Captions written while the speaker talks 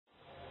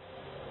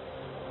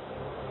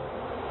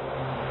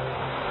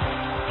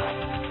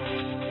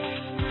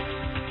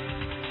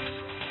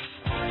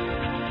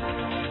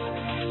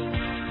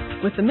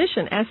With the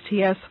mission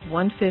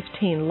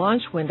STS-115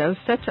 launch window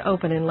set to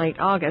open in late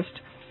August,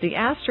 the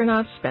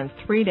astronauts spent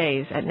 3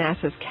 days at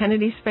NASA's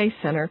Kennedy Space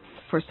Center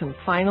for some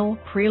final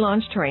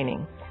pre-launch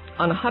training.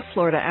 On a hot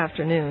Florida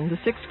afternoon, the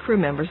 6 crew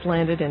members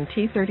landed in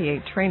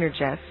T-38 trainer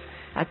jets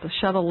at the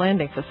Shuttle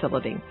landing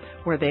facility,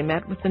 where they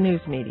met with the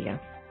news media.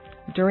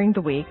 During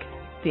the week,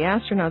 the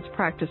astronauts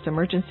practiced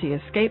emergency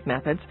escape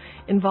methods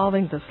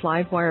involving the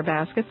slide wire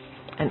baskets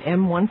and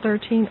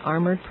M113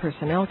 armored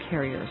personnel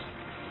carriers.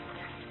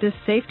 This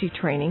safety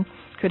training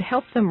could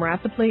help them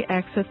rapidly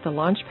exit the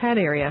launch pad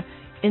area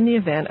in the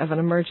event of an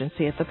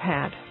emergency at the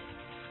pad.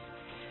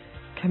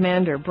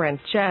 Commander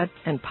Brent Jett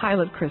and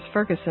pilot Chris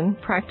Ferguson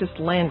practiced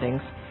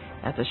landings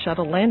at the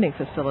shuttle landing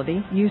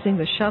facility using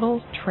the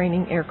Shuttle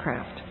Training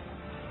Aircraft.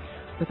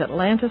 With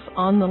Atlantis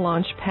on the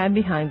launch pad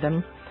behind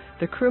them,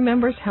 the crew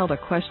members held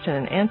a question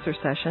and answer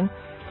session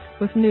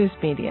with news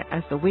media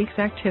as the week's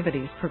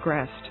activities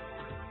progressed.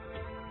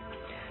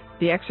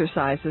 The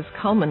exercises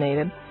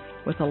culminated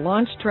with a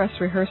launch dress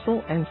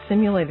rehearsal and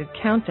simulated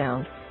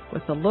countdown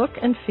with the look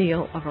and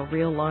feel of a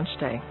real launch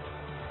day.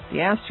 The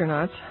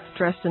astronauts,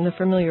 dressed in the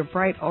familiar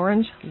bright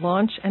orange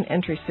launch and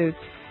entry suits,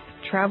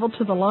 traveled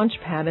to the launch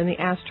pad in the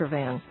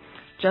Astrovan,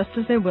 just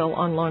as they will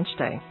on launch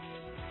day.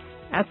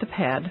 At the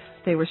pad,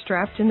 they were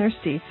strapped in their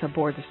seats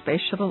aboard the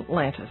Space Shuttle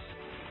Atlantis,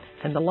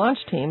 and the launch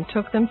team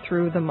took them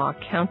through the mock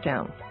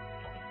countdown.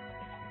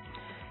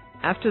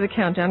 After the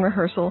countdown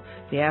rehearsal,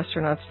 the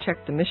astronauts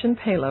checked the mission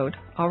payload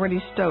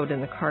already stowed in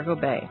the cargo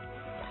bay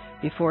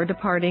before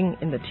departing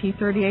in the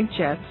T-38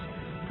 jets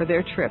for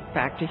their trip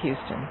back to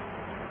Houston.